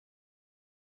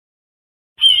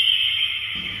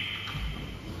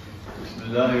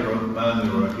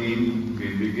Bismillahirrahmanirrahim. We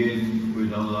begin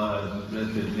with Allah's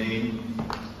blessed name.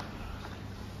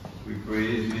 We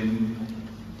praise Him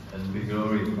and we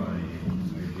glorify Him.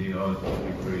 May He also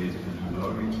be praised and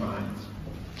glorified.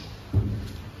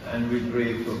 And we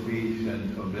pray for peace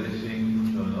and for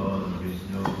blessings on all of His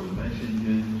noble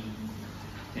messengers,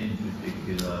 in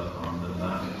particular on the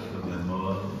last of them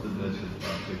all, the blessed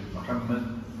Prophet Muhammad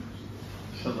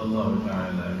sallallahu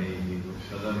alayhi wa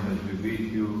sallam, as we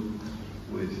greet you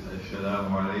with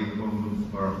Assalamu alaikum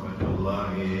wa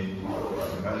rahmatullahi wa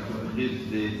barakatuh. This is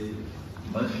the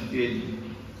Masjid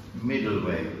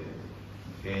Middleway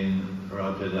in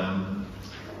Rotterdam,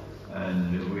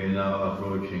 and we are now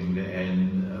approaching the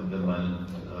end of the month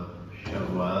of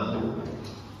Shawwal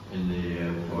in the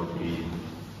year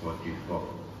 1444.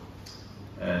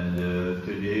 And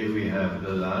today we have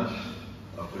the last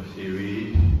of a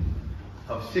series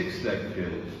of 6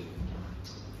 lectures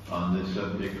on the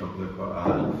subject of the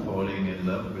Qur'an, falling in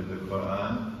love with the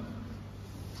Qur'an.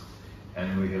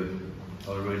 And we have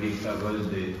already covered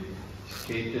the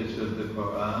status of the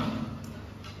Qur'an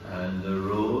and the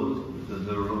role that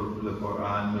the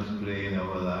Qur'an must play in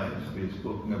our lives. We've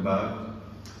spoken about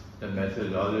the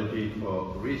methodology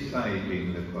for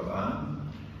reciting the Qur'an,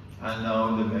 and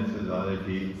now the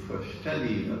methodology for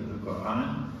study of the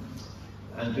Qur'an.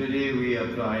 And today we are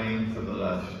applying for the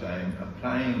last time,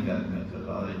 applying that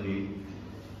methodology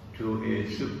to a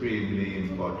supremely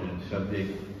important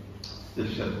subject, the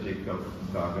subject of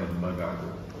Magog and Magog.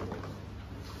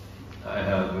 I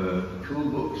have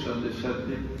 2 books on the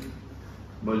subject,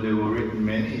 but they were written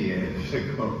many years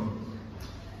ago.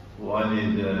 One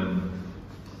is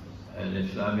an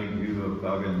Islamic view of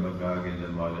Gog and Magog in the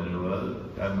modern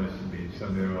world. That must have been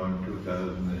somewhere around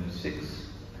 2006.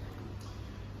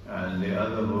 And the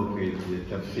other book is the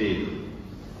tafsir,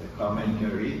 the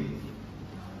commentary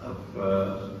of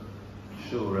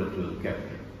Surah Al-Kahf.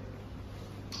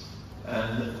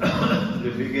 And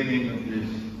the beginning of this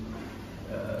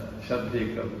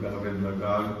subject of Gog and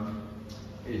Magog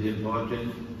is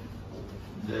important,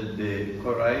 that the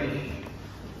Quraysh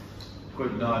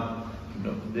could not,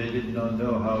 they did not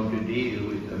know how to deal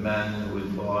with a man who was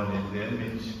born in their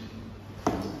midst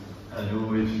and who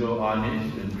was so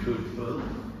honest and truthful,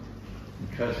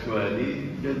 trustworthy,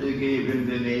 that they gave him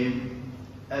the name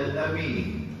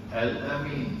Al-Amin,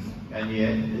 Al-Amin. And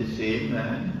yet the same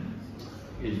man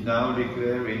is now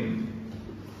declaring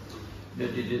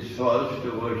that it is false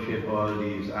to worship all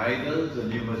these idols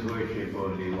and you must worship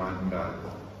only one God.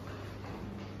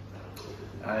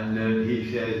 And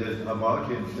he says that about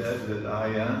himself that I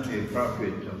am a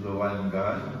prophet of the one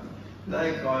God,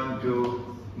 like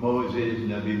unto Moses,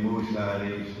 Nabi Musa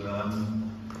alayhi salam,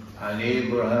 and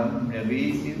Abraham,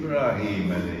 Nabi Ibrahim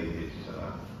alayhi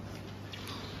salam.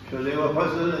 So they were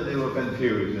puzzled and they were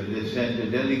confused, and they sent a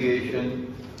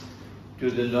delegation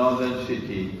to the northern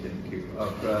city,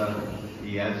 of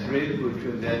Yathrib, which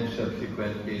was then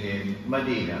subsequently named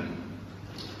Medina,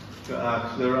 to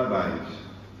ask the rabbis,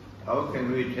 how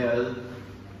can we tell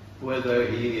whether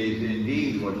he is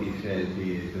indeed what he says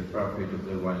he is, the prophet of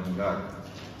the one God?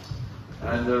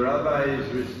 And the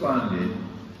rabbis responded,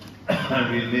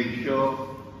 and we make sure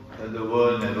that the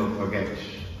world never forgets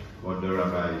what the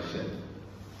rabbi said.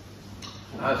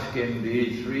 Ask him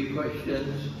these 3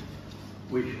 questions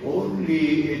which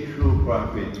only a true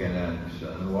prophet can answer.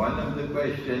 And one of the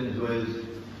questions was,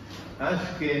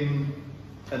 ask him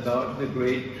about the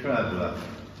great traveler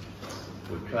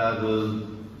who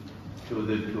traveled to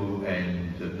the 2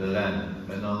 ends of the land.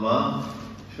 And Allah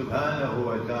subhanahu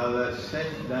wa ta'ala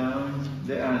sent down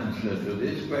the answer to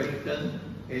this question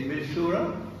in which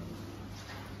surah?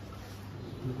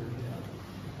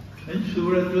 In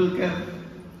Surah Al-Kahf.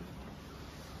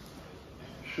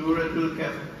 Surah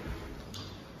Al-Kahf.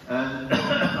 And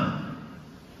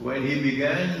when he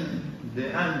began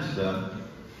the answer,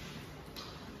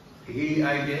 he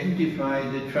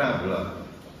identified the traveler,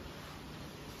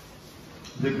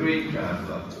 the great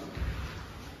traveler,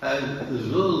 as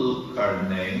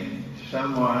Zul-Qarnayn,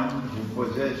 someone who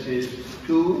possesses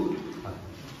two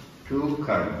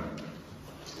qarn.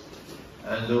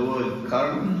 And the word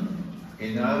qarn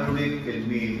in Arabic can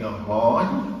mean a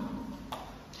horn,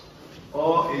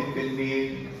 or it can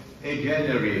mean a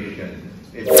generation.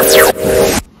 So which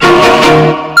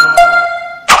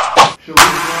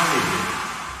one is it?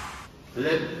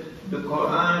 Let the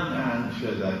Qur'an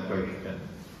answer that question.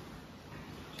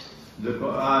 The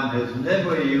Qur'an has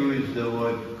never used the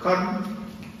word qarn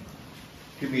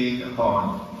to mean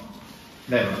horn.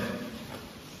 Never.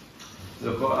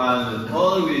 The Qur'an has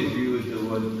always used the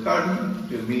word qarn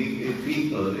to mean a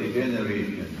people, a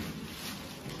generation.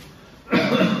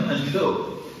 And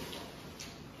so,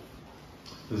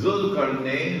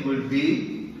 Zulkarnain will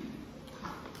be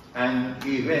an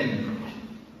event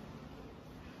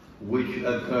which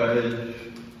occurs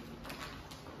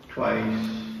twice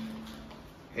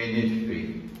in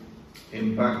history,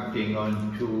 impacting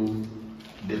on two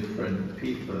different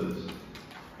peoples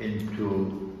in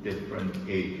two different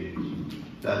ages.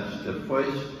 That's the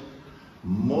first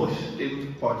most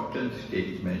important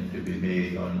statement to be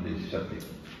made on this subject.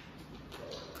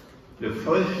 The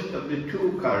first of the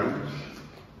two currents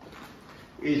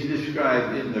is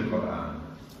described in the Qur'an.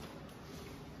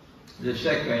 The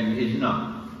second is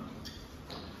not.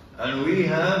 And we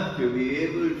have to be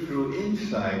able, through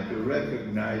insight, to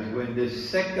recognize when the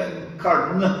second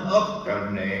qarn of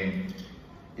Qarnain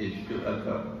is to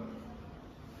occur.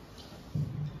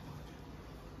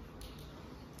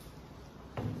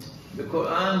 The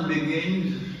Qur'an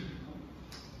begins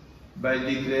by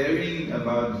declaring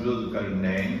about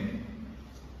Zulkarnain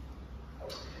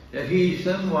that he is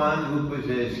someone who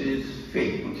possesses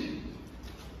faith.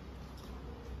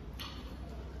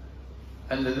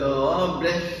 And that Allah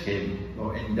blessed him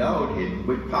or endowed him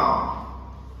with power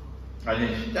and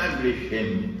established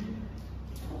him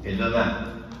in the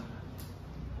land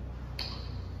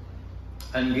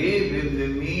and gave him the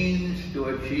means to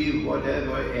achieve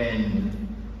whatever end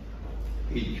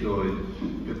he chose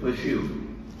to pursue.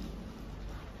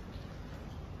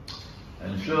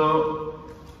 And so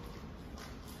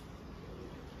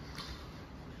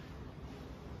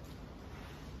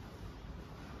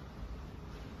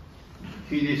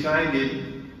he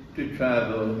decided to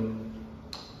travel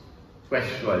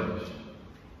westwards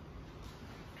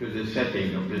to the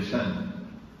setting of the sun.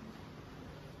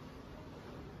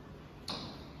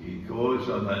 He goes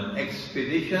on an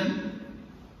expedition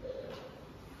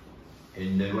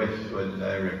in the westward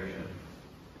direction.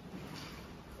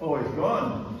 Oh, it's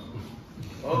gone.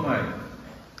 Oh my.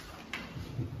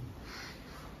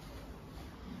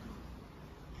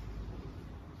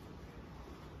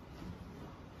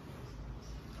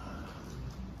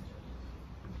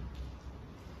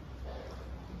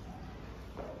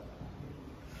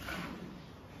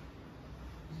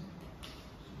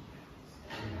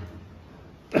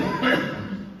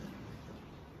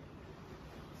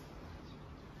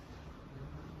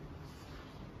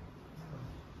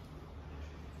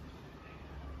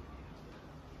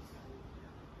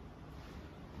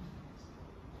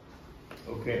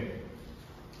 Okay.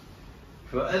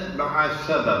 فَأَتْبَعَ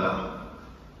السَّبَبَ.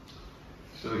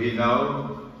 So he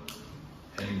now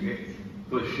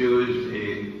pursues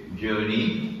a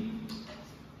journey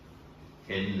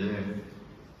in the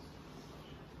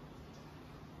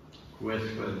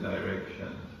westward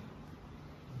direction.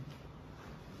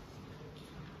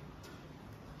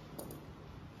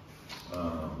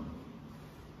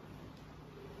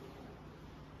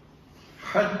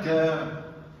 حتى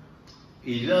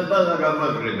إذا بلغ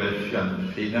مغرب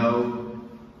الشمس, he now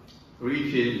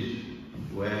reaches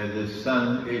where the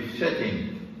sun is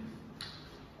setting,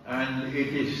 and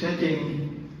it is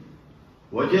setting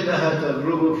وجدها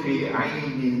تغرب في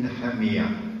عين حمية.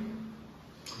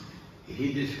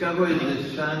 He discovers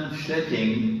the sun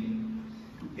setting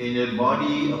in a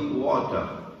body of water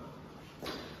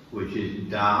which is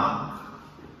dark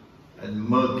and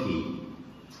murky,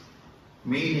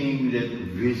 meaning that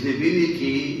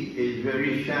visibility is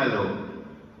very shallow.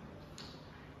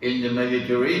 In the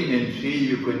Mediterranean Sea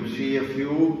you could see a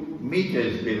few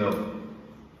meters below,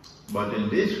 but in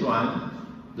this one,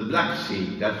 the Black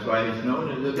Sea, that's why it's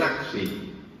known as the Black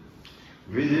Sea,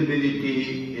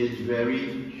 visibility is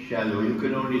very shallow. You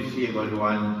can only see about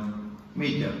 1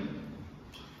 meter.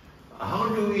 How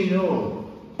do we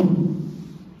know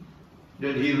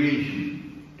that he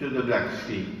reached to the Black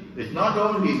Sea? It's not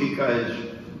only because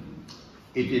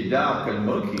it is dark and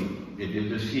murky, it is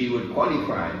the sea which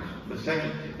qualifies.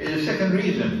 It is a second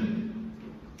reason.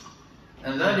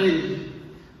 And that is,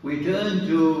 we turn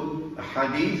to a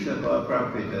hadith of our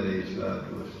Prophet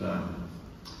ﷺ,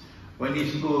 when he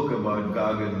spoke about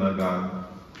Gog and Magog,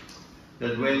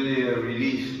 that when they are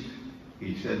released,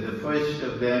 he said the first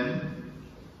of them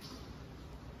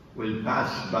will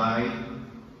pass by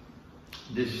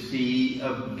the Sea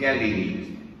of Galilee.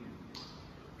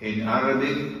 In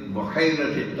Arabic,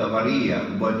 Buhayrat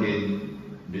al-Tabariya, but in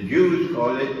the Jews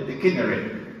call it the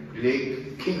Kinneret,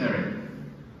 Lake Kinneret.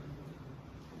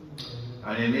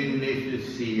 And in English,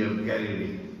 the Sea of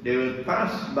Galilee. They will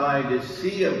pass by the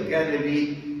Sea of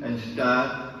Galilee and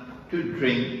start to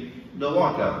drink the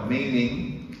water,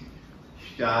 meaning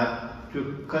start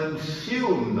to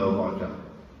consume the water.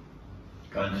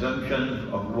 Consumption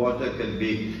of water can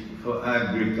be for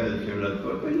agricultural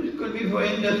purposes, it could be for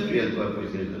industrial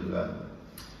purposes as well.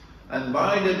 And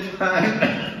by the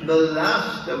time the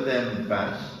last of them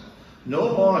passed,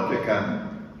 no more to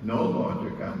come, no more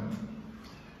to come,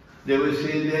 they will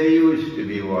say there used to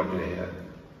be water here.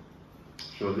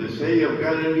 So the Sea of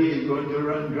Galilee is going to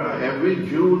run dry. Every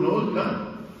Jew knows that.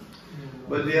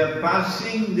 But they are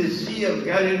passing the Sea of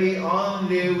Galilee on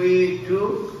their way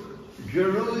to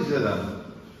Jerusalem.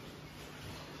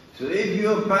 So if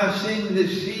you're passing the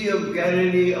Sea of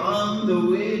Galilee on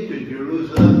the way to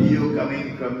Jerusalem, you're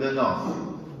coming from the north.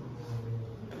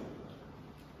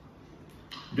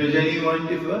 Does anyone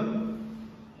differ?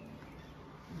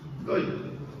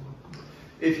 Good.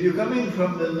 If you're coming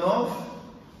from the north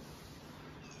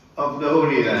of the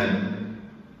Holy Land,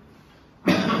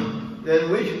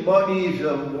 then which bodies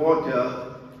of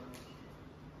water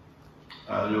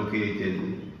are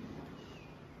located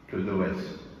to the west?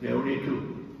 There are only two.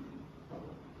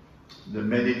 The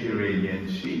Mediterranean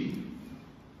Sea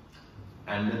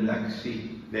and the Black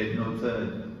Sea. There's no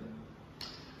third.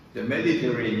 The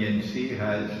Mediterranean Sea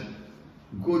has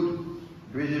good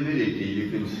visibility. You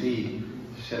can see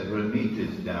several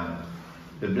meters down.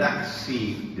 The Black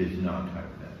Sea does not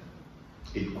have that.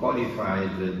 It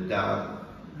qualifies as dark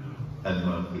and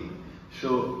murky.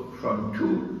 So from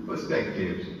two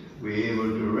perspectives, we're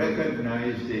able to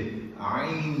recognize the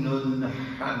Ainun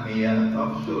Hamia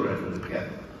of Surah Al-Kahf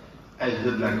as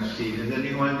the Black Sea. Does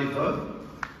anyone differ?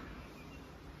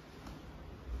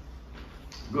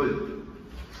 Good.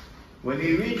 When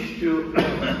he reached to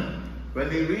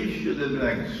the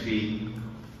Black Sea,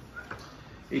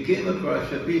 he came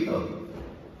across a people,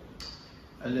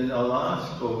 and then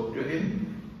Allah spoke to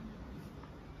him.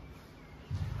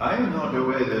 I am not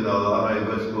aware that Allah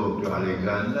ever spoke to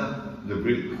Alexander, the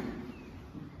Greek.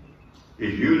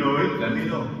 If you know it, let me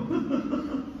know.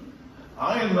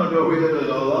 I am not aware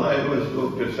that Allah ever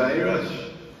spoke to Cyrus,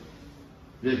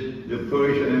 the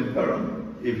Persian emperor.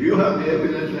 If you have the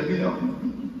evidence, let me know.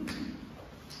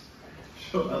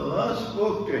 So Allah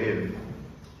spoke to him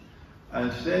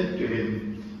and said to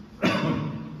him,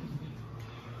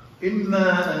 إِمَّا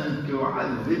أَن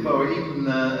تُعَذِّبَ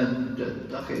وَإِمَّا أَن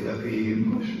تَتَّخِذَ فِيهِمْ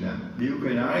حُسْنًا. You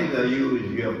can either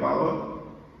use your power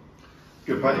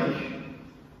to punish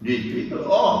these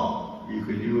people, or you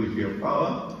can use your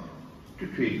power to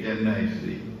treat them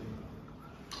nicely.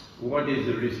 What is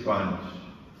the response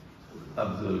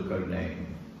of Dhul-Qarnayn?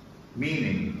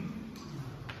 Meaning,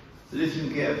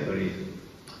 listen carefully,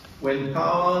 when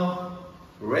power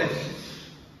rests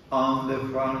on the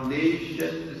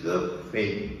foundations of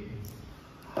faith,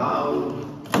 how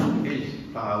is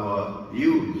power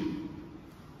used?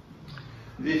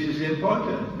 This is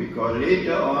important because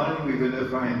later on we're going to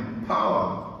find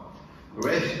power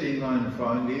resting on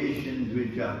foundations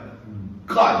which are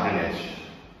godless.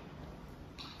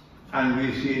 And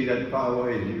we see that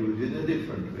power is used in a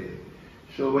different way.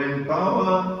 So when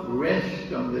power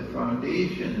rests on the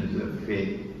foundations of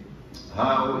faith,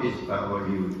 how is power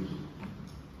used?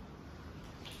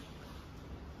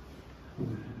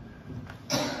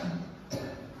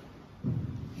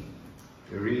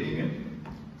 You're reading it?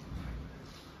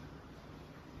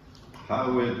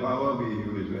 How will power be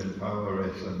used when power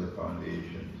rests on the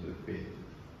foundations of faith?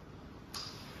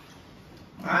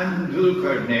 And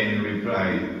Dhul-Qarnayn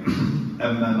replied,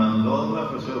 أَمَّا مَنْ ظَلْمَ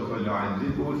فَسَوْفَ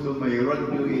نُعَذِّبُهُ ثُمَّ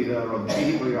يُرَدُّ إِلَىٰ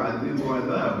رَبِّهِ وَيُعَذِّبُهُ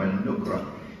عَذَابًا نُكْرًا.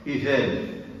 He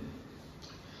said,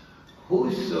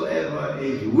 whosoever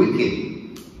is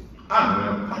wicked, I'm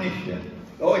going to punish them.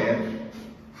 Oh yes.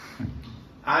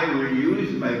 I will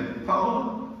use my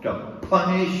power to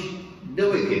punish the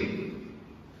wicked,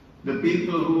 the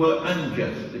people who are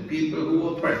unjust, the people who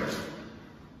oppress.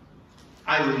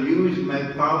 I will use my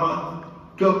power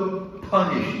to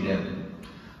punish them.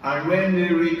 And when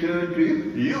they return to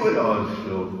you, you will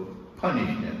also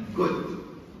punish them. Good.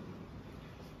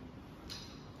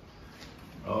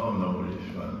 Oh no,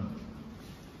 this one.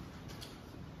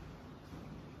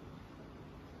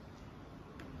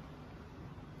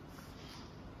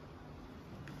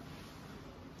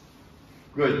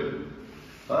 Good.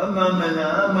 فأما من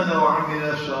آمن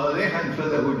وعمل صالحا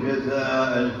فله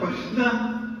جزاء الحسنى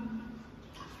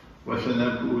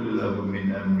وسنقول له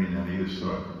من أمرنا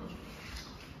يسرا.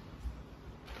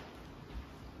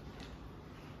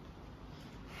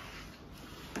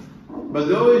 But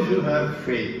those who have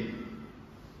faith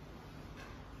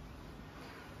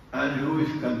and whose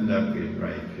conduct is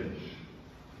righteous,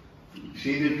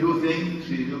 see the two things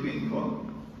he's looking for?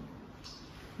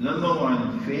 Number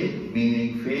one, faith,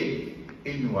 meaning faith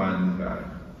in one God.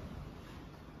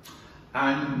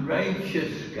 And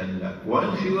righteous conduct.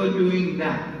 Once you are doing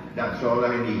that, that's all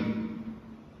I need.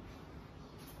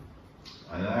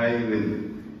 And I will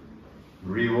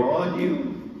reward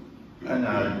you and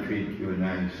I'll treat you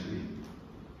nicely.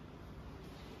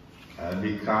 I'll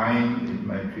be kind in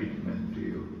my treatment to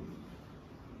you.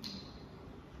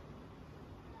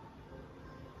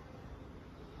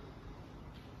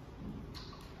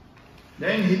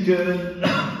 Then he turned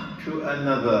to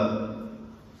another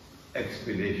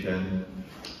expedition,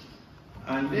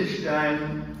 and this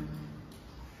time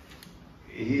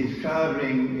he's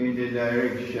traveling in the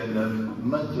direction of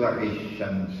Magog,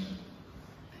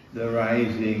 the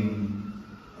rising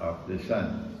of the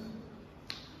sun.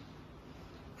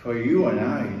 For you and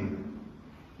I,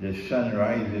 the sun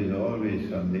rises always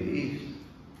from the east.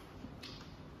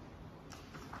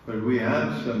 But we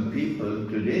have some people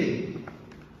today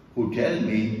who tell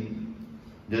me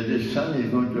that the sun is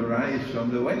going to rise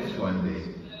from the west one day.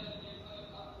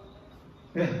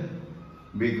 Yeah,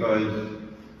 because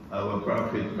our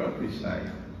prophet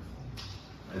prophesied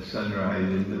a sunrise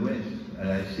in the west. And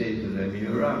I say to them,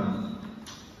 you're wrong.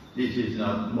 This is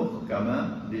not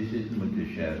muhkama, this is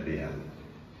mutashabihah.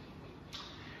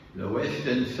 The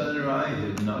western sunrise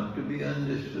is not to be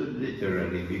understood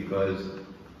literally, because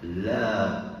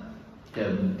la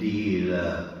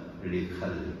tabdeela li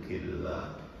khalqillah.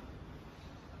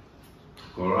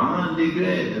 Qur'an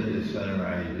declares that the sun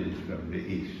rises from the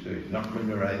east, so it's not going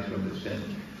to rise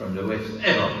from the west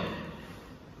ever.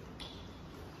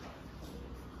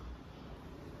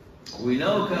 We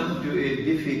now come to a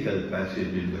difficult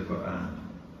passage in the Qur'an.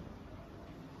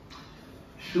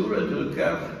 Surah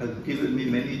Al-Kahf has given me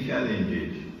many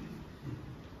challenges,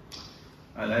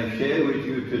 and I share with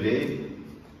you today.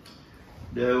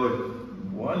 There were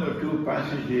one or two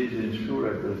passages in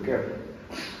Surah Al-Kahf,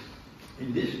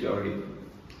 in this story,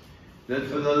 that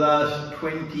for the last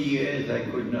 20 years I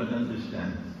could not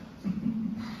understand.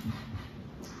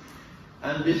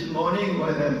 And this morning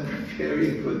when I'm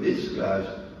preparing for this class,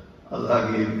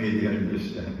 Allah gave me the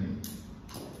understanding.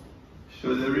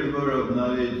 So the river of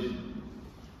knowledge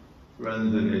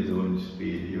runs at its own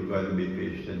speed. You've got to be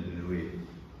patient and wait.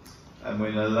 And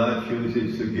when Allah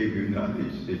chooses to give you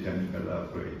knowledge, they thank Allah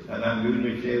for it. And I'm going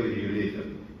to share with you later.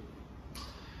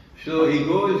 So he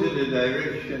goes in the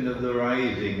direction of the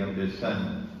rising of the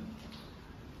sun.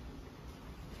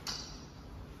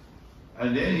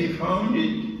 And then he found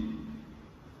it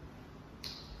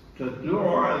تَطْلُعُ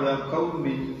عَلَى قَوْمٍ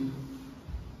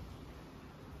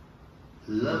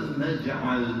لَمْ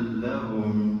نَجْعَلْ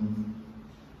لَهُمْ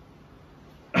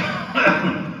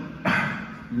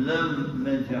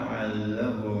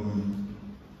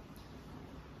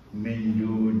مِنْ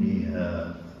دُونِهَا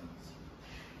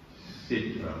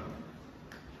سِتْرًا.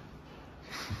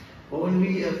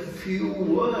 Only a few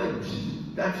words,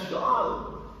 that's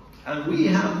all. And we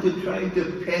have to try to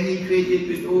penetrate it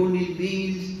with only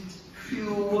these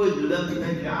few words. لَمْ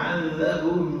نَجْعَلْ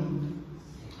لَهُمْ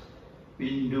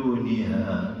مِنْ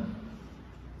دُونِهَا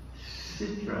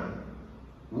سِتْرًا.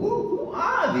 Who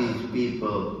are these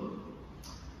people?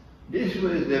 This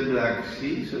was the Black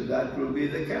Sea, so that will be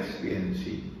the Caspian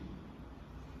Sea.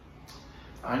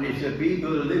 And it's a people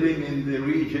living in the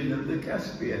region of the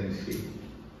Caspian Sea.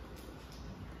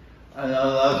 And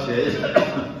Allah says,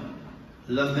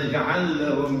 لَمْ نَجْعَلْ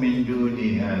لَهُمْ مِنْ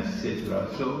دُونِهَا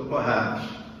سِتْرًا. So perhaps,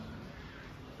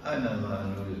 and Allah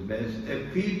knows best, a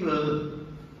people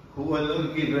who are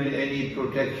not given any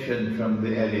protection from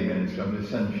the elements, from the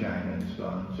sunshine and so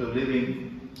on. So living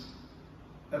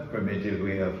a primitive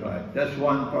way of life. That's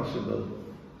one possible.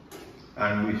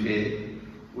 And we say,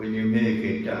 when you make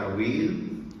a ta'wil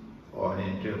or an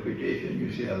interpretation,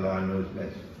 you say Allah knows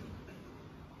best.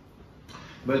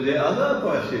 But the other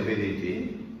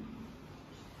possibility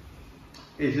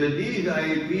is that these are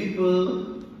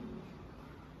people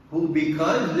who,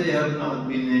 because they have not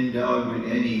been endowed with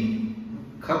any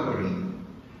covering,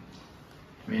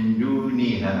 min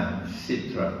duniha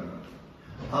sitra,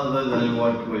 other than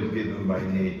what was given by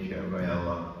nature, by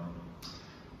Allah.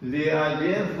 They are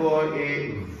therefore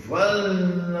a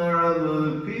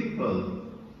vulnerable people.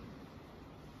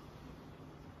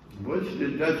 What's the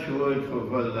Dutch word for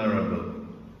vulnerable?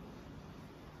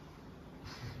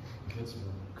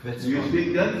 Kwetsbaar. You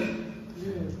speak Dutch?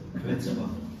 Yeah. Kwetsbaar.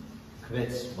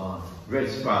 Kwetsbaar.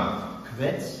 Kwetsbaar.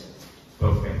 Kwets.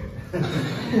 Okay.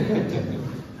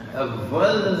 A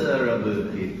vulnerable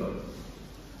people.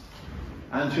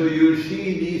 And so you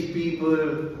see these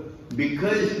people,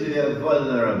 because they are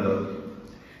vulnerable,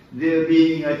 they're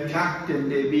being attacked and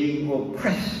they're being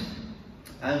oppressed.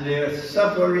 And they're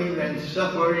suffering and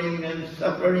suffering and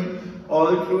suffering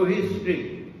all through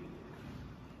history.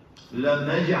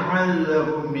 لَنَجْعَلْ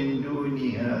لَهُ مِنْ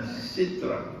دُونِهَا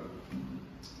سِتْرًا.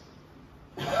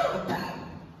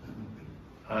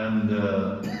 And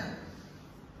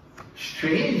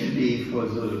strangely for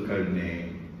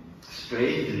Zulkarnain,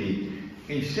 strangely,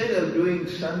 instead of doing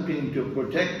something to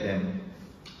protect them,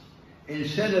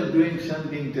 instead of doing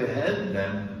something to help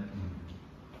them,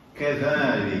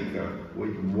 كَذَلِكَ,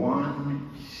 with one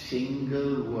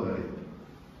single word.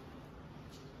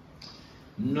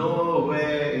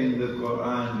 Nowhere in the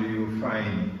Qur'an do you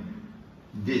find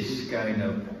this kind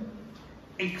of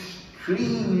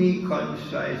extremely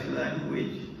concise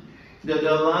language that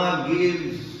Allah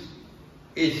gives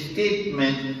a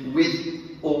statement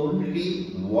with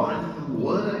only one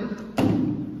word.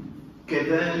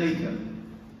 كَذَلِكَ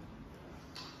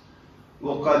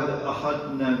وَقَدْ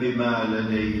أَحَطْنَا بِمَا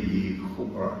لَدَيْهِ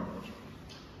خُبْرًا.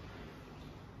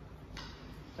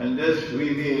 And thus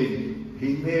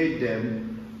he made them,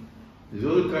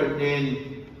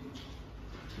 Zulkarnain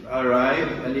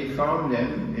arrived and he found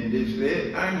them in this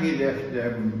way and he left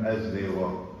them as they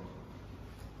were.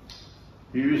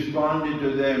 He responded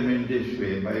to them in this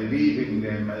way by leaving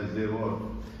them as they were.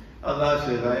 Allah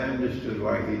says, I understood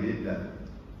why he did that.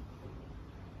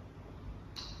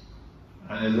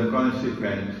 And as a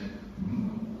consequence,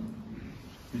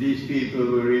 these people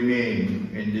will remain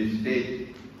in this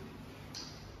state.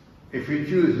 If we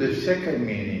choose the second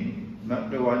meaning,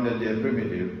 not the one that they are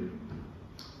primitive,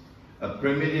 a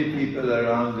primitive people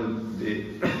around the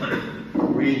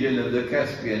region of the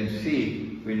Caspian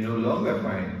Sea, we no longer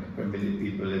find primitive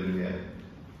people living there.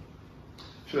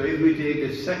 So if we take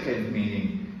a second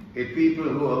meaning, a people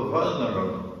who are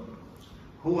vulnerable,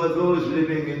 who are those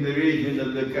living in the region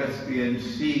of the Caspian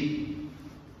Sea,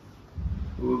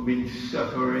 who have been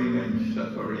suffering and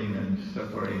suffering and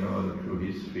suffering all through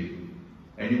history.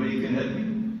 Anybody can help me?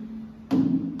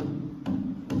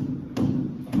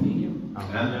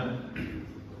 Huh?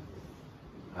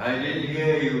 I didn't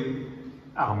hear you.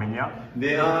 Armenia.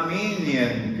 The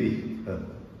Armenian people.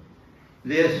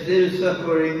 They are still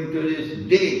suffering to this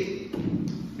day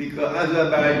because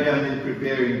Azerbaijan is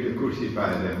preparing to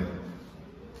crucify them.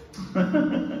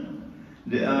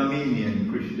 The Armenian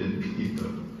Christian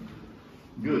people.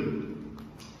 Good.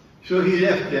 So he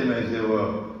left them as they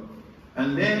were.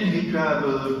 And then he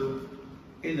traveled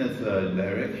in a third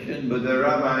direction, but the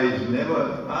rabbis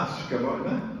never ask about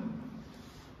that.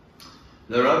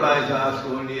 The rabbis ask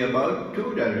only about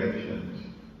two directions,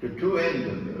 the two ends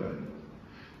of the earth.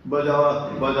 But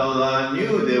Allah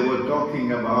knew they were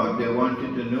talking about, they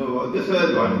wanted to know about the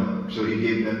third one, so he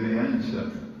gave them the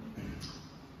answer.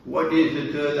 What is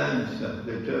the third answer,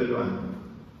 the third one?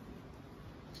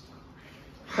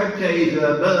 حتى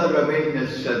إذا بلغ بين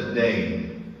السدين,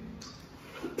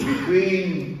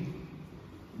 between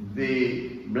the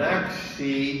Black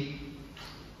Sea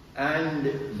and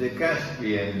the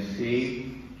Caspian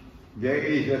Sea, there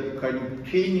is a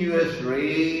continuous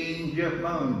range of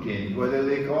mountains. What are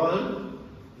they called?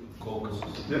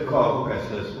 Caucasus. The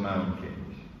Caucasus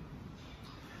Mountains.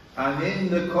 And in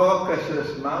the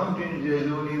Caucasus Mountains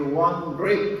there's only one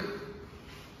break.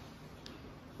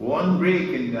 One break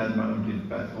in that mountain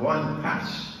pass, one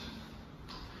pass.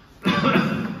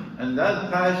 And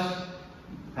that pass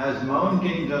has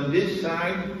mountains on this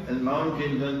side and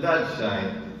mountains on that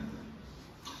side.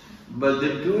 But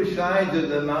the two sides of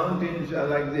the mountains are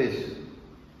like this.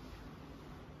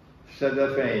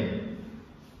 Sadafain.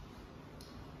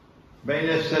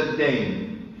 Baina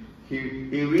Saddain.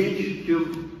 He reached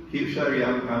to, sorry,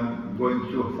 I'm going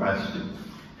too fast.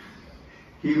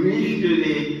 He reached to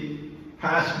the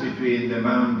pass between the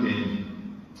mountains,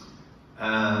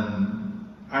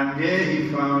 and there he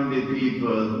found the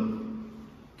people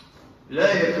لا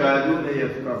يكادون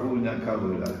يفقهون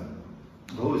قولا,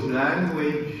 whose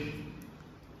language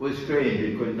was strange,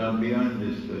 it could not be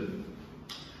understood.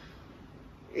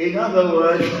 In other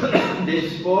words, they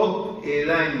spoke a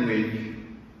language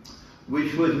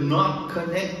which was not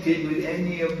connected with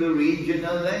any of the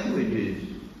regional languages.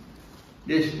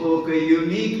 They spoke a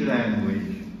unique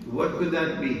language. What could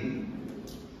that be?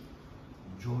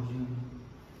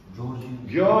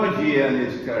 Georgian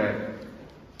is correct.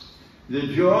 The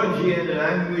Georgian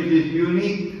language is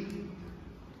unique.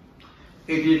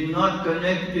 It is not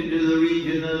connected to the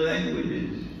regional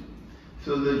languages.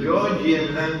 So the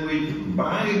Georgian language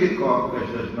by the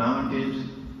Caucasus Mountains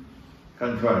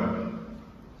confirmed.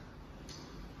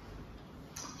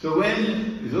 So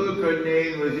when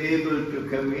Zulkarnain was able to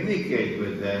communicate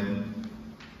with them,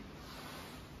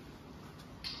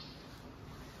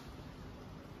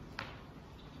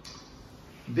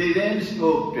 they then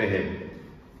spoke to him,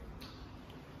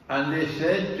 and they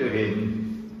said to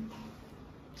him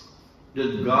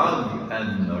that Gog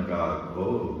and Magog,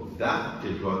 oh, that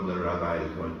is what the rabbis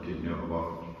want to know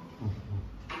about.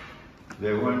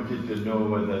 They wanted to know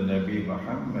whether Nabi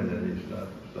Muhammad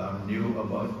knew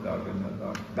about Gog and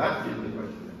Magog? That is the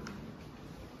question.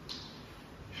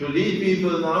 So these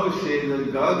people now say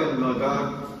that Gog and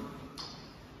Magog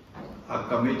are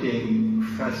committing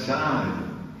fasad.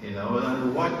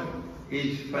 And what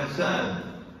is fasad?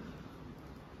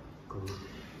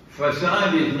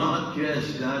 Fasad is not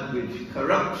just that which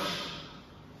corrupts.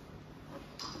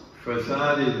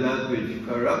 Fasad is that which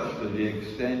corrupts to the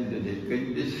extent that it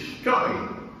can destroy.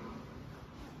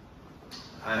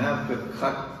 I have to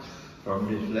cut from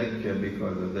this lecture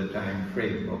because of the time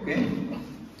frame, okay?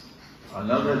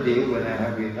 Another day when I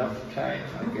have enough time,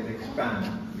 I can expand,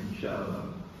 inshallah.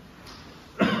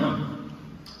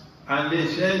 And they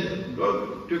said,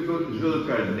 go to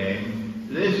Zulkarnain,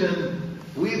 listen,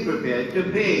 we prepared to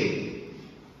pay.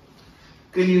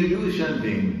 Can you do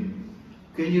something?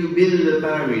 Can you build a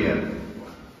barrier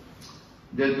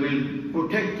that will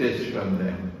protect us from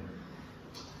them?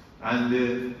 And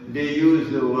they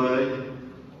use the word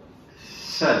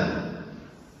sad,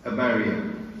 a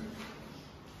barrier.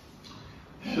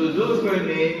 So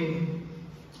Zulkarnain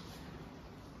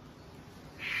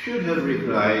should have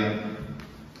replied,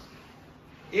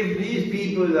 if these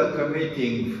people are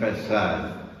committing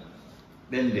fasad,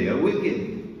 then they are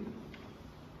wicked.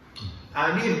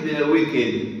 And if they are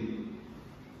wicked,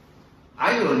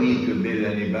 I don't need to build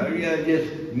any barrier, I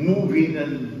just move in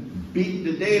and beat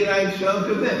the daylights out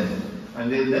of them,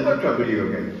 and they'll never trouble you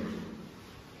again.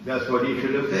 That's what he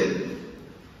should have said.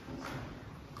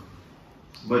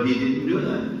 But he didn't do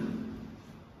that.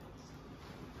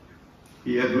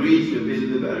 He agreed to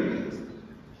build the barrier,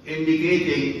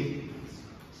 indicating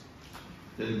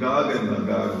that Gog and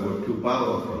Magog were too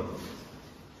powerful,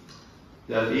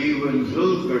 that even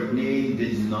Zulkarnain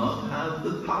did not have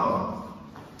the power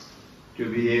to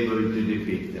be able to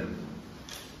defeat them.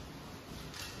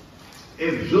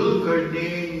 If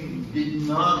Zulkarnain did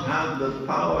not have the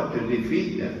power to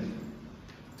defeat them,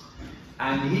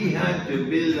 and he had to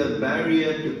build a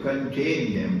barrier to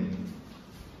contain them,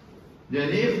 then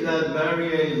if that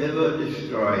barrier is never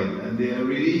destroyed and they are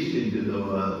released into the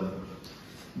world,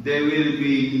 there will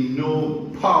be no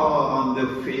power on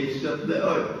the face of the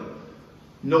earth,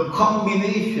 no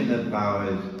combination of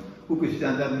powers who could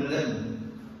stand up to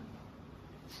them.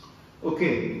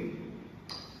 Okay.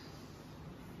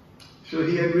 So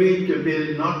he agreed to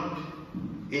build not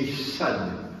a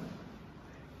sad,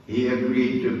 he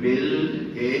agreed to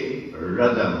build a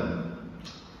radam.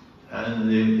 And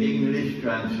the English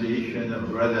translation of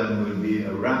radam will be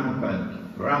a rampant.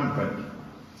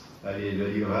 That is,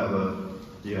 you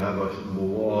have a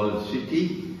walled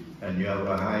city, and you have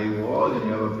a high wall, and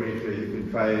you have a place where you can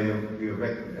fire your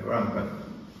rampant.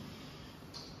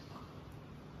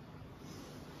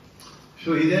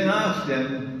 So he then asked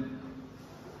them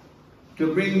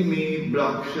to bring me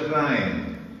blocks of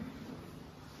iron,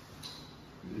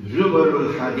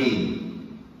 Zubarul Hadid.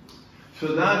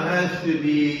 So that has to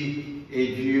be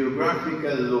a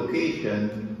geographical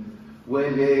location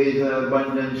where there is an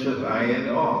abundance of iron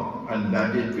ore, and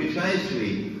that is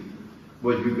precisely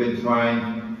what you can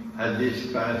find at this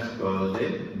pass called the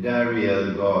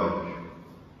Dariel Gorge,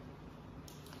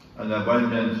 an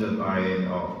abundance of iron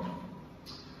ore.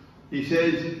 He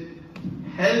says,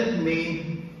 help me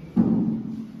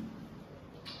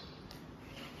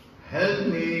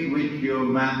with your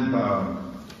manpower.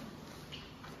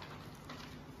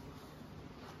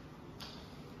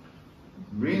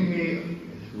 Bring me,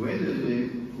 where does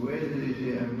it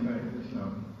say I'm right? So,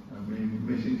 I'm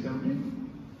missing something?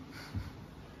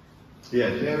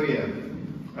 Yes, there we are.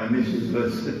 I missed this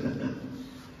verse.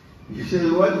 He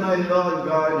says, what my Lord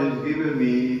God has given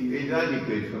me is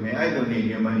adequate for me. I don't need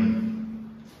your money.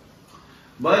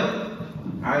 But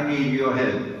I need your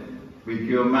help with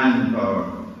your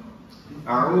manpower.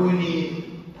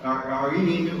 A'inuni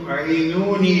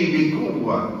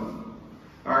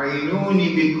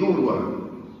bikuwa.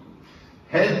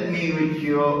 Help me with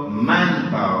your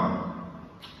manpower.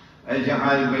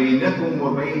 Aj'al baynakum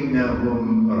wa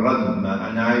baynahum radma.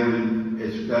 And I will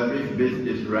build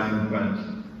this rampant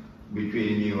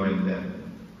between you and them.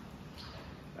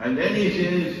 And then he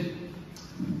says,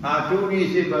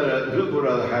 Atuni zubur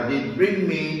al-hadid, bring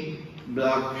me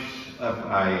blocks of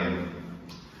iron.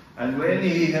 And when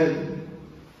he had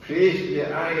placed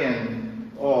the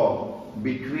iron ore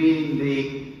between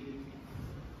the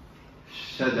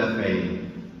sadafain,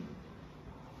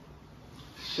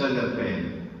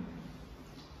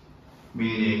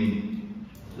 meaning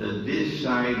that this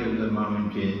side of the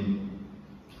mountain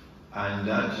and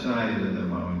that side of the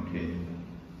mountain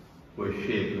was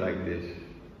shaped like this,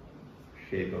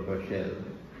 shape of a shell.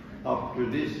 Up to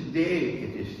this day,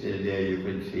 it is still there, you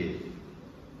can see it.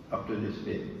 Up to this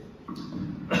day.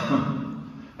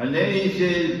 And then he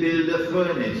says, build a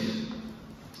furnace,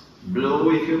 blow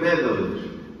with your bellows.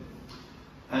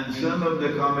 And some of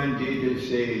the commentators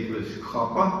say it was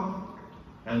copper,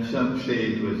 and some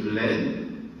say it was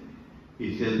lead.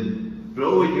 He said,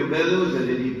 blow with your bellows, and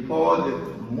then he poured the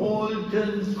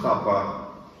molten copper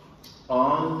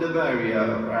on the barrier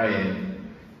of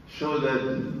iron so that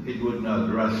it would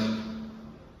not rust.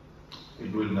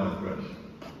 It would not rust.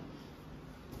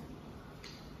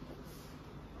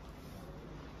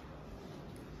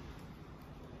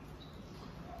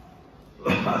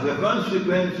 As a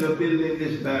consequence of building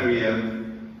this barrier,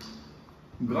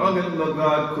 Gog and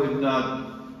Magog could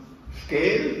not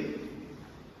scale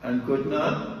and could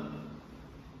not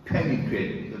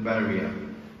penetrate the barrier.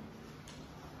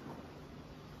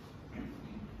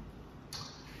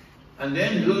 And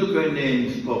then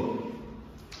Zulkarnain spoke.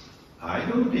 I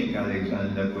don't think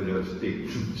Alexander could have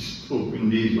spoken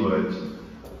these words,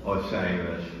 or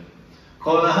Cyrus.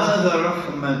 قَالَ هَذَا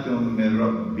رَحْمَةٌ مِّن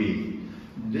رَبِّي.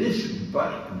 This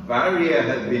barrier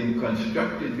had been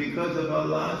constructed because of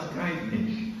Allah's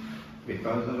kindness.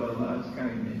 Because of Allah's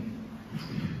kindness.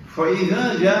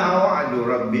 فَإِذَا جَاءَ وَعْدُ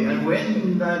رَبِّي. And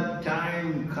when that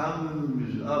time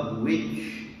comes of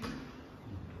which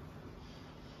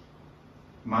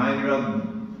my Rabb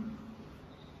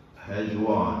has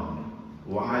warned.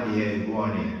 Wa'ad here is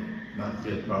warning, not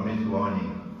just promise,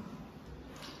 warning.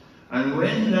 And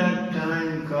when that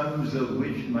time comes of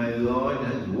which my Lord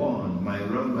has warned, my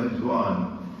Rabb has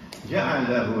warned,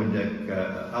 جَعَلَهُ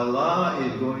دَكَّ. Allah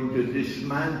is going to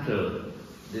dismantle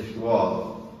this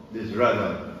wall, this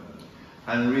rudder,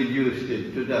 and reduce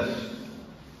it to dust.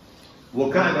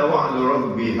 وَكَانَ وَعْدُ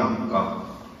رَبِّي حَقًّا.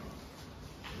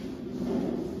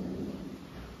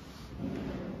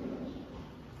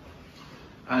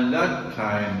 And that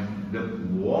time, the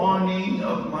warning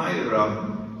of my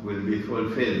Rabb will be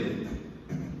fulfilled.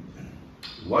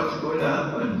 What's going to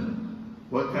happen?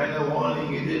 What kind of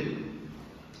warning is it?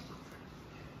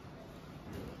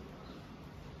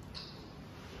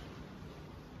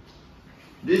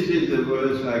 This is the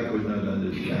verse I could not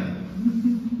understand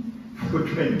for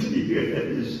 20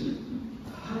 years.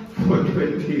 For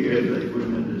 20 years I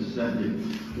couldn't understand it.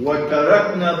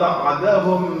 وَتَرَكْنَا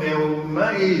بَعْدَهُمْ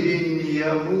يَوْمَئِذٍ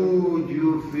يَمُوجُ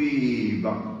فِي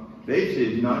بَعْضٍ. This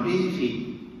is not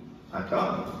easy at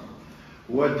all.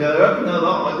 وَتَرَكْنَا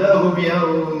بَعْدَهُمْ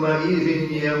يَوْمَئِذٍ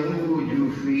يَمُوجُ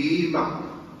فِي بَعْضٍ.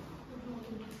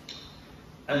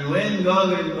 And when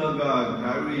Gog and Magog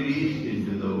are released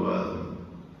into the world,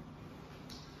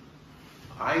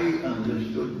 I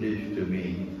understood this to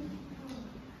mean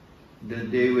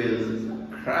that they will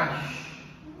crash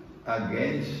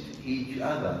against each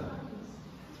other,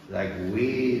 like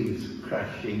waves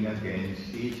crashing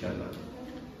against each other.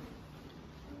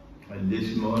 And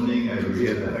this morning I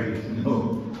realized,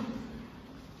 no,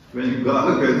 when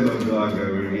Gog and Magog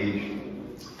are released,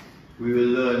 we will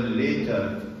learn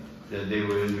later that they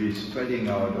will be spreading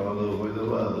out all over the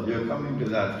world. You're coming to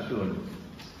that soon.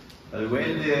 But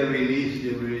when they are released,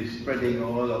 they will be spreading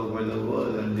all over the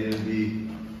world, and they'll be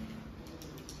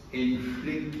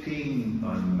inflicting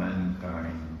on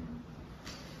mankind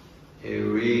a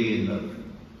reign of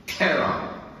terror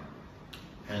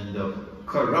and of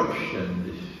corruption,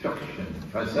 destruction,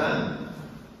 fasad.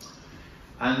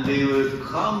 And they will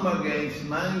come against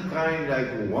mankind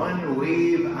like one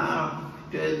wave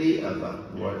after the other.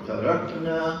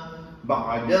 وَتَرَكْنَا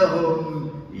بَعْدَهُمْ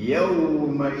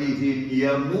يَوْمَئِذٍ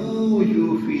يَمُوجُ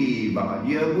فِي بَعْدٍ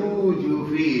يَمُوجُ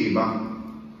فِي بَعْدٍ.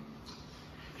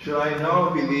 So I now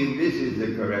believe this is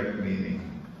the correct meaning.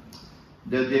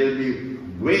 That there will be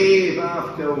wave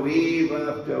after wave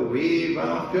after wave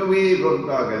after wave of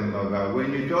Gog and Magog.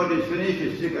 When you thought it's finished,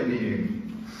 it's still continuing.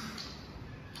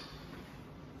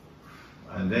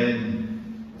 And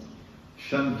then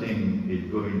something is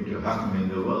going to happen in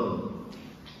the world.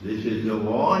 This is the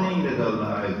warning that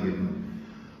Allah has given.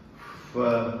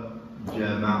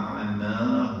 فَجَمَعْنَاهُمْ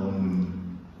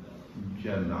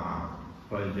جَمْعًا.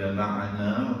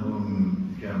 فَجَمَعْنَاهُمْ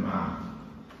جَمْعًا.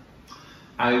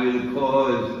 I will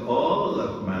cause all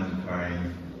of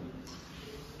mankind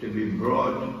to be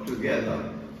brought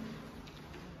together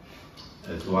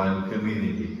as one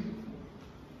community.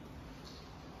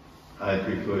 I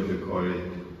prefer to call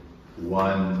it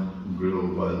one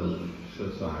global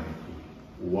society.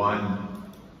 One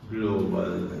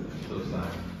global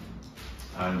society.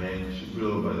 And hence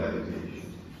globalization.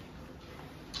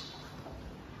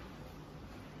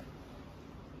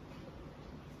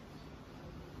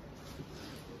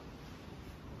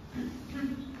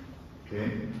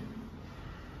 Okay?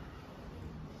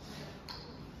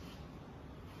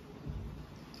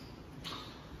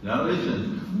 Now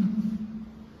listen.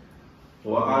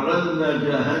 وَعَرَضْنَا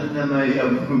جَهَنَّمَ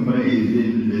يَوْمَئِذٍ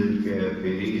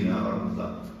لِلْكَافِرِينَ عَرْضًا.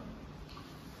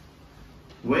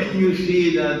 When you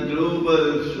see that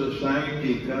global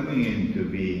society coming into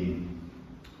being,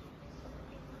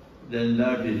 then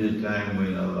that is a time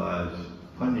when Allah's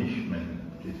punishment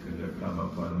is going to come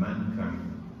upon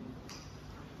mankind.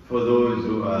 For those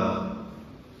who are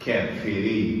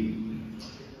kafirin,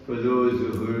 for those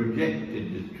who rejected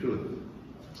the truth,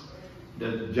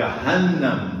 that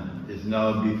Jahannam is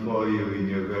now before you in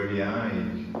your very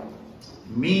eyes,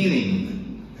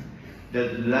 meaning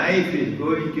that life is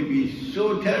going to be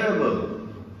so terrible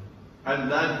at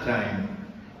that time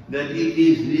that it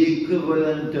is the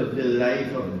equivalent of the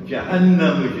life of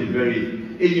Jahannam, which is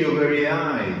in your very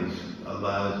eyes.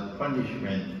 Allah's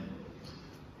punishment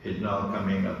is now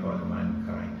coming upon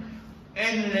mankind.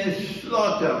 Endless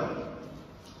slaughter,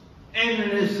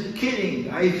 endless killing.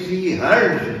 I see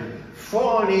herds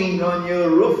falling on your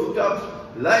rooftops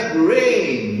like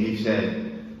rain, he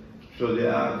said. So they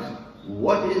asked,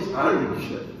 what is herds?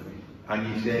 And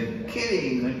he said,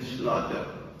 killing and slaughter.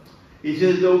 He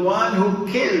says, the one who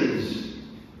kills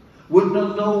would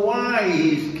not know why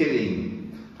he is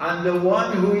killing. And the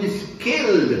one who is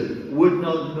killed would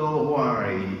not know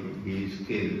why he is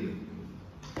killed.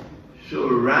 So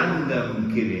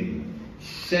random killing,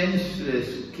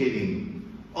 senseless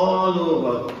killing, all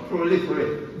over,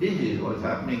 proliferate. This is what's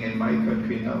happening in my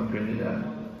country now, Trinidad.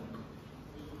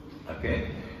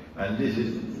 Okay? And this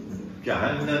is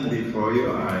Jahannam before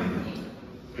your eyes,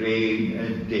 plain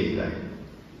as daylight.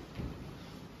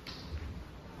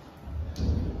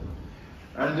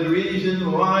 And the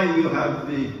reason why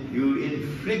you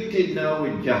inflicted now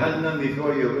with Jahannam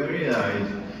before your very eyes,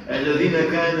 الَّذِينَ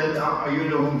كَانَتْ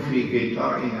أَعْيُنُهُمْ فِي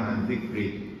قِطَاعٍ عَنْ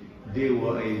ذِكْرِي, they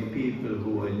were a people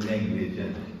who were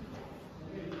negligent.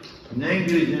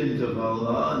 Negligent of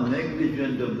Allah,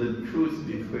 negligent of the truth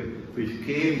which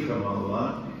came from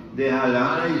Allah. They had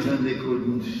eyes and they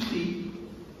couldn't see.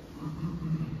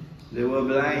 They were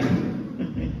blind.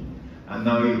 And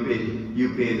now you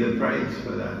pay the price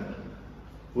for that.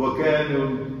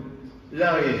 وَكَانُوا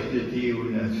لَا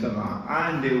يَسْتَطِيعُونَ السَّمْعَ,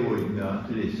 and they would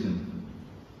not listen.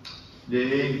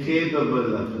 They're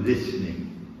incapable of listening.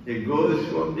 It goes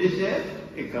from this ear,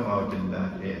 it comes out in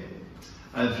that ear.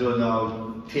 And so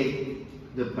now take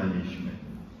the punishment.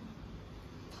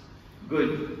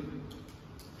 Good.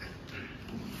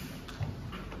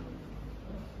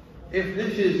 If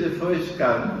this is the first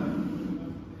karma,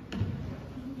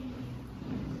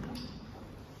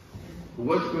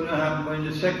 what's going to happen when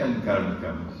the second karma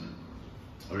comes?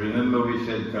 Remember we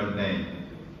said karnain.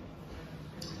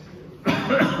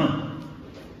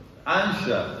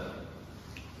 Answer.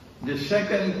 The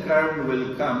second karma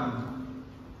will come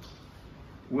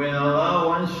when Allah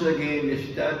once again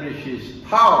establishes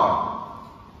power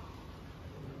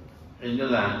in the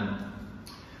land,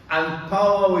 and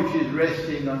power which is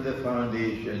resting on the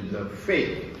foundations of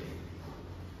faith.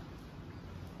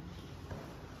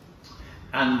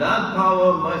 And that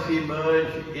power must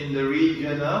emerge in the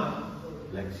region of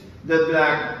the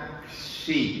Black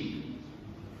Sea.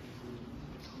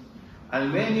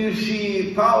 And when you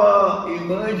see power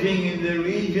emerging in the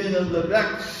region of the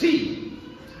Black Sea,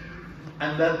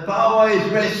 and that power is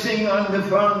resting on the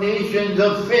foundations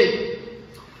of faith,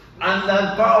 and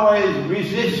that power is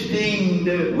resisting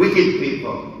the wicked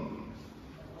people,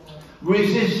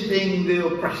 resisting the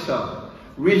oppressor,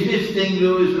 resisting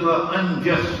those who are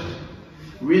unjust,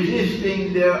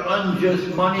 resisting their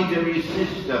unjust monetary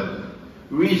system,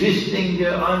 resisting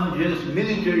their unjust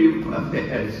military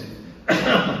affairs.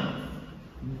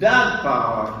 That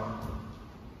power,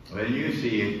 when you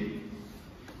see it,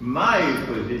 my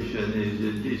position is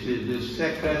that this is the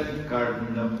second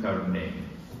Qarn of Qarnayn.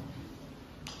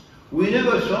 We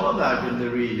never saw that in the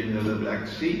region of the Black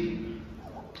Sea,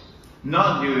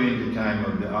 not during the time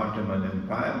of the Ottoman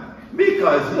Empire,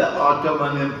 because the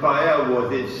Ottoman Empire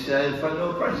was itself an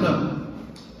oppressor.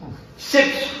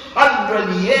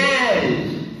 600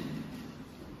 years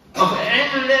of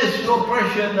endless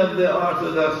oppression of the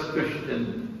Orthodox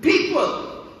Christian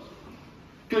people,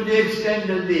 to the extent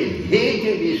that they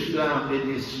hated Islam, they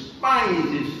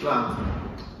despised Islam.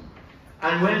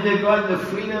 And when they got the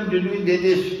freedom to do it, they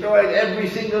destroyed every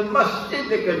single masjid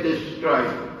they could destroy.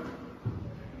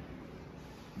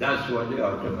 That's what the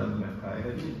Ottoman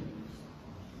Empire did.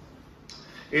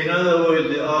 In other words,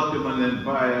 the Ottoman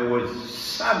Empire was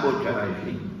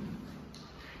sabotaging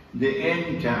the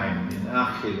end time in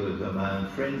Akhir Zaman,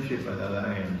 friendship and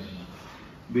alliance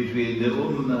between the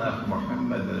Ummah of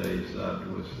Muhammad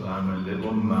والسلام, and the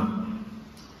Ummah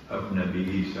of Nabi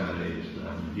Isa,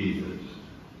 Jesus.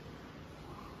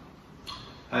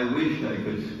 I wish I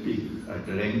could speak at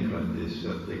length on this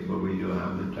subject, but we don't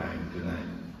have the time tonight.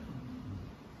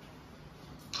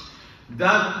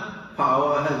 That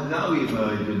power has now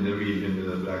emerged in the region of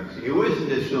the Black Sea. It wasn't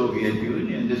the Soviet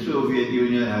Union. The Soviet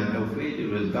Union had no faith, it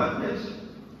was godless.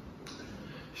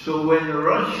 So when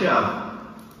Russia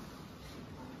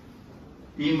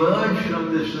emerged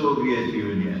from the Soviet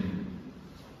Union,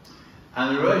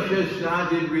 and Russia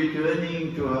started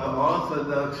returning to her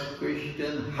Orthodox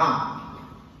Christian heart,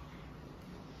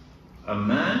 a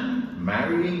man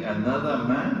marrying another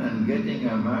man and getting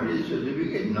a marriage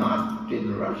certificate, not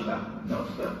in Russia, no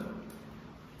sir.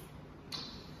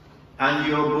 And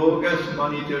your bogus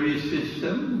monetary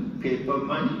system, paper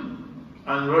money,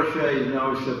 and Russia is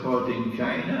now supporting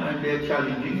China and they're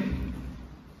challenging it.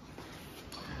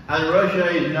 And Russia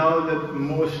is now the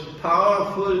most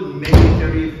powerful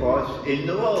military force in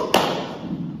the world.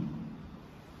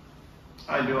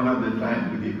 I don't have the time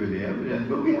to give you the evidence,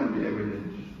 but we have the evidence.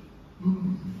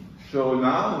 So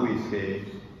now we say,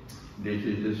 this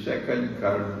is the second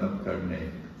Qarn of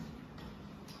Qarnayn.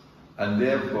 And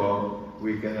therefore,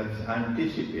 we can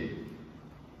anticipate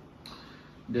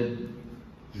that,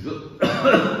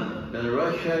 that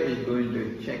Russia is going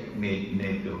to checkmate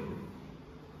NATO.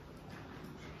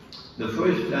 The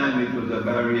first time it was a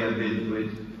barrier built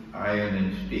with iron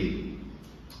and steel.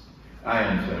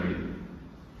 Iron, sorry.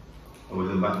 It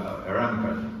was a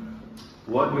rampart.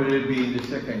 What will it be the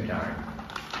second time?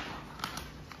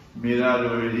 Mirad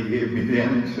already gave me the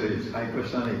answer. It's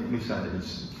hypersonic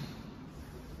missiles.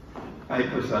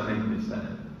 Hypersonic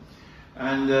missiles.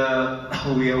 And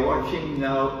we are watching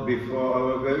now before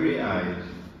our very eyes.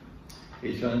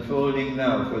 It's unfolding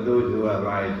now for those who have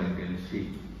eyes and can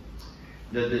see.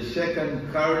 That the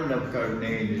second Qarn of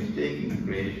Qarnayn is taking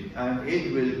place, and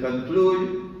it will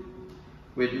conclude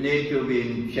with NATO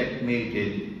being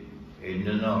checkmated in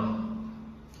the north.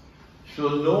 So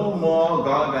no more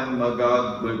Gog and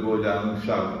Magog will go down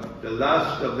south. The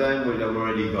last of them will have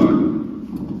already gone.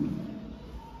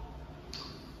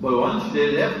 But once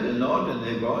they left the north and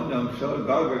they've gone down south,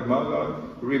 Gog and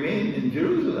Magog remain in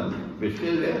Jerusalem. We're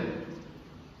still there.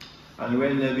 And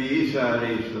when Nabi Isa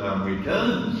alayhi salam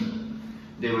returns,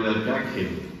 they will attack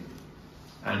him.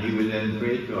 And he will then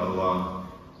pray to Allah.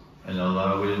 And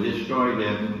Allah will destroy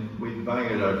them with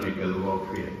biological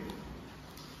warfare.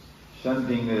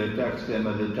 Something that attacks them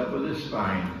at the top of the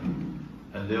spine,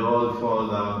 and they all fall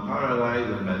down paralyzed,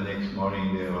 and the next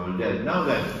morning they're all dead. Now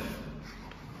then,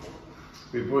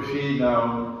 we proceed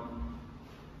now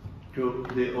to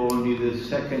only the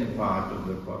second part of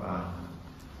the Qur'an.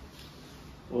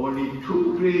 Only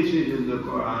two places in the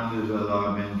Qur'an does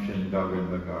Allah mention Gog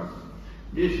and Magog.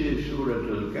 This is Surah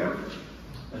Al-Kahf,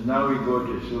 and now we go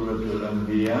to Surah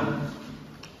Al-Anbiya.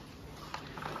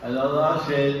 And Allah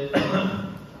said,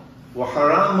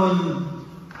 وَحَرَامٌ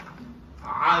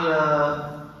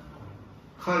عَلَى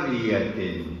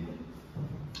قَرْيَةٍ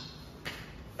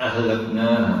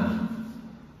أَهْلَكْنَاهَا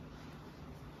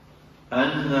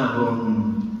أَنَّهُمْ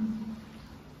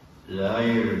لَا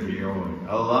يَرْجِعُونَ.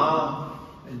 Allah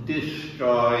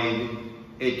destroyed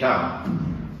a town.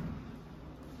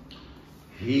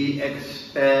 He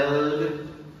expelled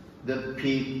the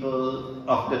people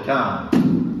of the town.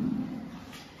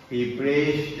 He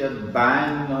placed a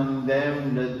ban on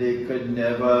them that they could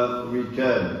never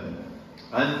return.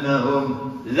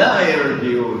 أَنَّهُمْ لَا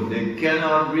يَرْجِعُونَ. They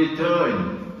cannot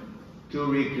return to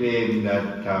reclaim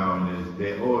that town as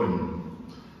their own.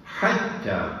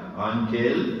 حَتَّى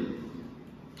until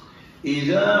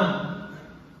إِذَا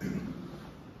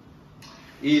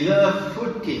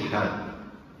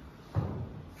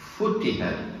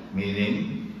فتحت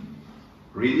meaning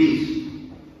released.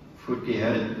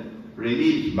 فتحت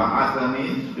release. Ba'atha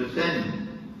means to send.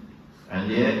 And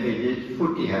here it is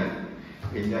futihat.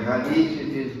 In the hadith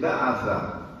it is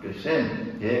ba'atha, to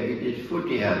send. Here it is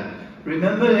futihat.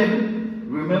 Remember it?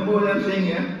 Remember what I'm saying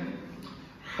here?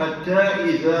 Hatta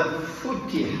idha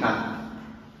futihat.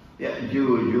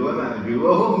 Ya'juj wa ma'juj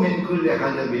wa hum min kulli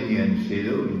hadabin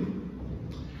yansilun.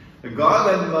 Gog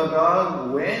and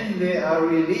Magog, when they are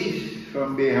released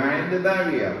from behind the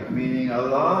barrier, meaning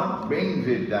Allah brings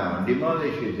it down,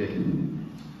 demolishes it.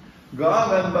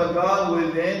 Gog and Magog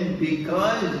will then,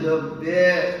 because of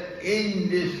their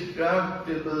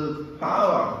indestructible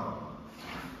power,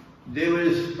 they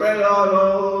will spread out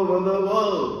all over the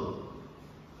world.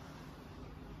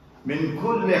 Min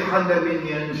kulli hadabin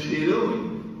yansilun.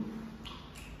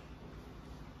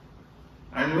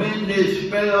 And when they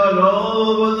spread out all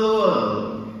over the world,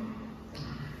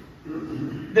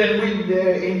 then with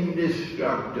their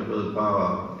indestructible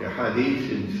power, the hadith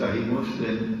in Sahih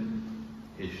Muslim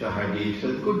is the hadith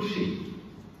al-Qudsi.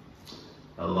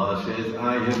 Allah says,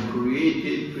 I have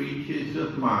created creatures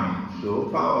of mine, so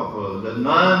powerful that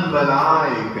none but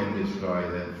I can destroy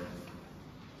them.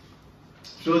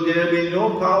 So there will be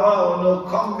no power or no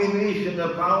combination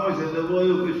of powers in the world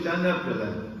who could stand up to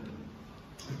them.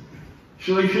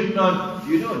 So you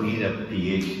don't need a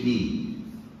PhD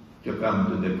to come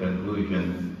to the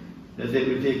conclusion that they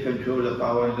will take control of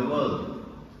power in the world.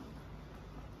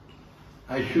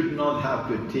 I should not have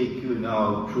to take you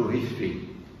now through history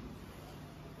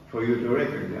for you to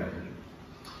recognize.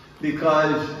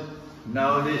 Because,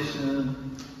 now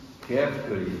listen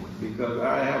carefully, because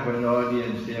I have an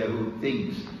audience there who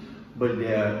thinks, but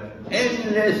there are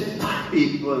endless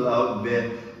people out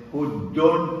there who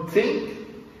don't think,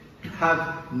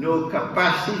 have no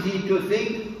capacity to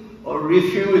think, or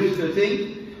refuse to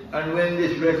think, and when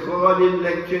this recorded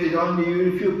lecture is on the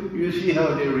YouTube, you see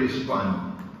how they respond.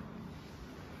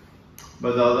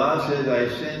 But Allah says, I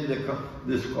send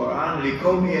this Qur'an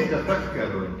لِقَوْمِ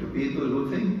يَتَفَكَّرُونَ, to people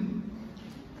who think.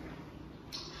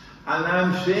 And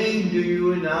I'm saying to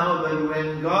you now that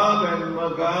when Gog and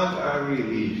Magog are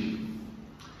released,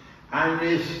 and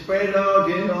they spread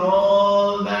out in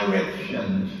all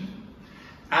directions,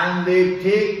 and they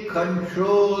take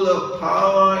control of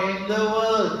power in the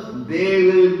world, they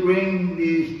will bring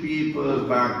these people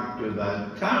back to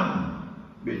that town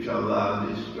which Allah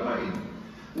destroyed.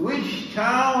 Which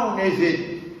town is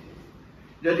it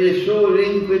that is so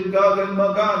linked with Gog and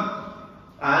Magog?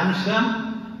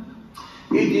 Answer: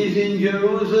 it is in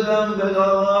Jerusalem that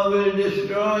Allah will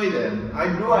destroy them.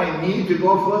 Do I need to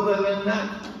go further than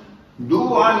that?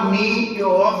 Do I need to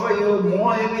offer you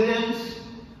more evidence?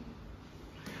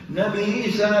 Nabi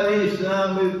Isa alayhi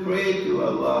salam will pray to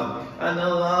Allah, and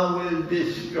Allah will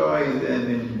destroy them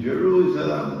in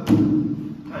Jerusalem.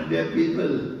 And there are people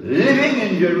living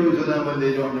in Jerusalem and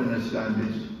they don't understand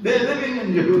this. They're living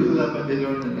in Jerusalem and they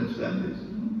don't understand this.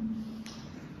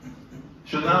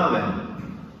 So now then,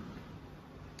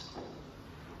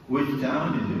 which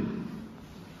town is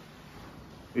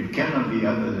it? It cannot be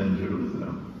other than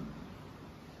Jerusalem.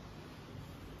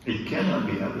 It cannot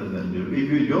be other than Jerusalem. If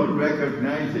you don't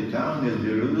recognize the town as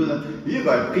Jerusalem, you've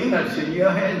got peanuts in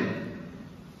your head.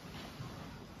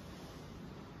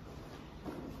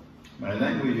 My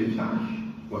language is harsh.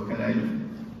 What can I do?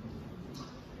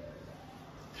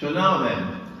 So now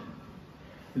then,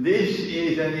 this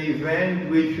is an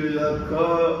event which will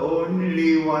occur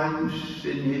only once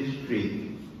in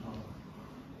history.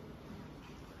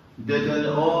 That an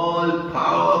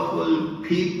all-powerful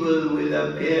people will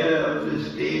appear on the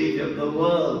stage of the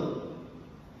world.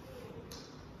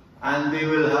 And they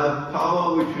will have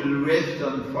power which will rest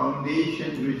on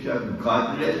foundations which are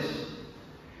godless.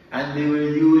 And they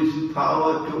will use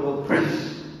power to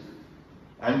oppress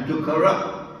and to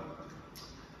corrupt.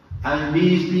 And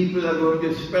these people are going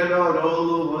to spread out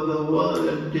all over the world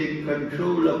and take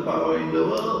control of power in the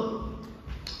world.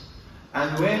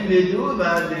 And when they do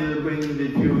that, they will bring the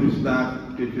Jews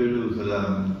back to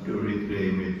Jerusalem to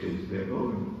reclaim it as their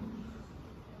own.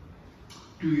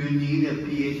 Do you need a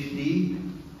PhD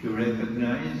to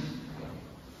recognize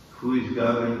who is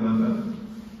Gog and Magog?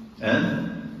 And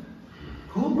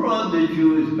who brought the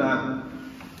Jews back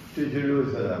to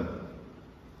Jerusalem?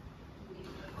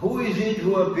 Who is it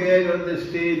who appeared on the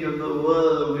stage of the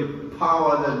world with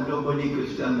power that nobody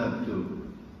could stand up to?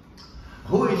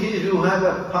 Who it is who had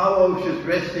a power which is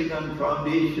resting on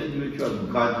foundations which were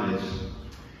godless,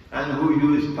 and who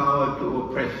used power to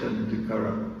oppress and to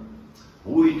corrupt?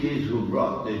 Who it is who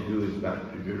brought the Jews back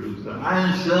to Jerusalem?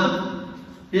 Answer: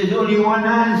 there's only one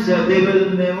answer. They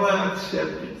will never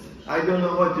accept it. I don't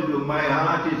know what to do. My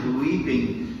heart is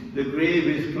weeping. The grave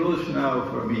is close now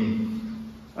for me.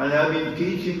 And I've been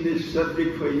teaching this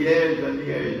subject for years and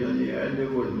years and years, and they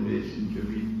wouldn't listen to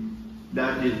me.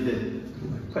 That is the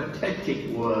pathetic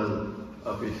world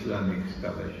of Islamic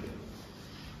scholarship.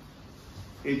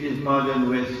 It is modern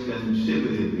Western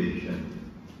civilization.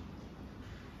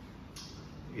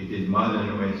 It is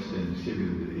modern Western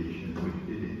civilization which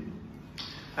did it.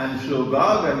 And so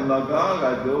Gog and Magog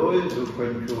are those who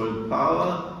control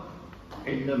power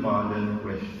in the modern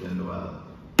Western world.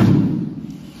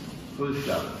 Full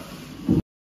stop.